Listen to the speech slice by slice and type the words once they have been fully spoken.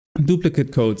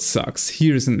Duplicate code sucks.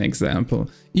 Here's an example.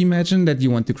 Imagine that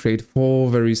you want to create 4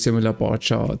 very similar bar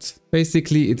charts.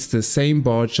 Basically, it's the same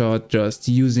bar chart, just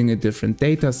using a different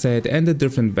dataset and a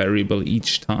different variable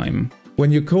each time.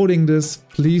 When you're coding this,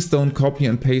 please don't copy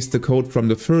and paste the code from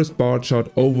the first bar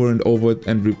chart over and over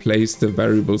and replace the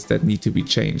variables that need to be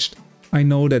changed. I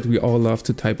know that we all love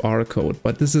to type R code,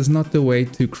 but this is not the way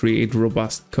to create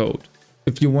robust code.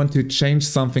 If you want to change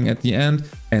something at the end,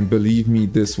 and believe me,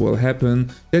 this will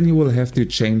happen, then you will have to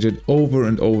change it over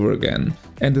and over again.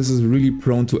 And this is really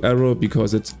prone to error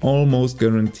because it's almost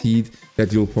guaranteed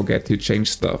that you'll forget to change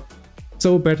stuff.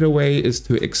 So a better way is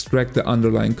to extract the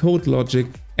underlying code logic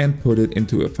and put it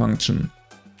into a function.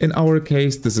 In our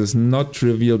case, this is not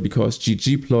trivial because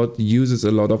ggplot uses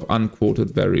a lot of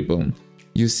unquoted variable.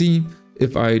 You see,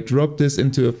 if I drop this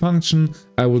into a function,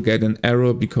 I will get an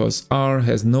error because R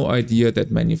has no idea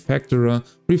that manufacturer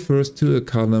refers to a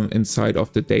column inside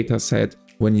of the dataset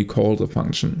when you call the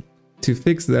function. To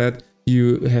fix that,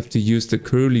 you have to use the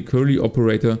curly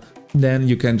operator. Then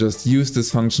you can just use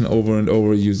this function over and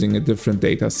over using a different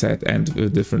dataset and a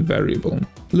different variable.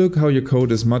 Look how your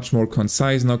code is much more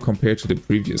concise now compared to the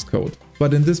previous code.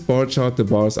 But in this bar chart the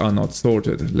bars are not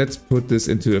sorted. Let's put this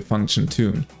into a function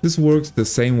too. This works the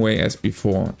same way as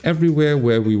before. Everywhere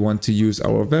where we want to use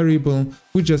our variable,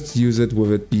 we just use it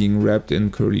with it being wrapped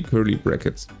in curly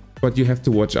brackets. But you have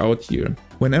to watch out here.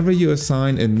 Whenever you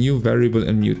assign a new variable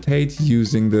in mutate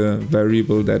using the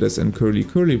variable that is in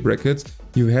curly brackets,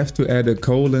 you have to add a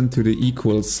colon to the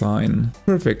equal sign.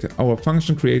 Perfect, our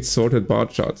function creates sorted bar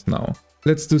charts now.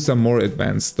 Let's do some more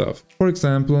advanced stuff. For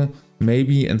example,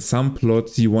 maybe in some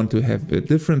plots you want to have a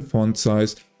different font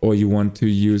size or you want to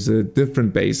use a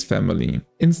different base family.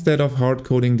 Instead of hard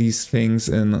coding these things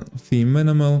in theme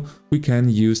minimal, we can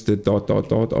use the ...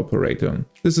 operator.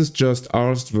 This is just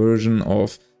R's version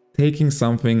of taking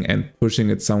something and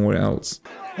pushing it somewhere else.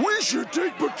 We should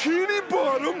take Bikini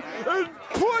Bottom and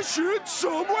push it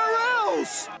somewhere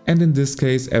else! And in this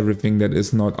case, everything that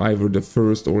is not either the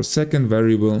first or second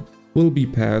variable will be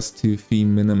passed to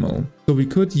theme minimal. So we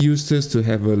could use this to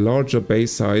have a larger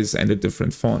base size and a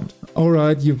different font.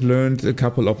 Alright, you've learned a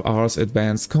couple of R's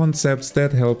advanced concepts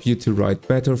that help you to write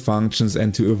better functions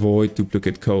and to avoid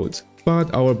duplicate code.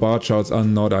 But our bar charts are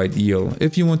not ideal.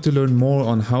 If you want to learn more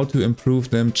on how to improve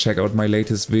them, check out my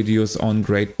latest videos on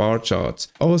great bar charts.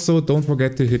 Also, don't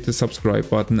forget to hit the subscribe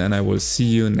button and I will see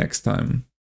you next time.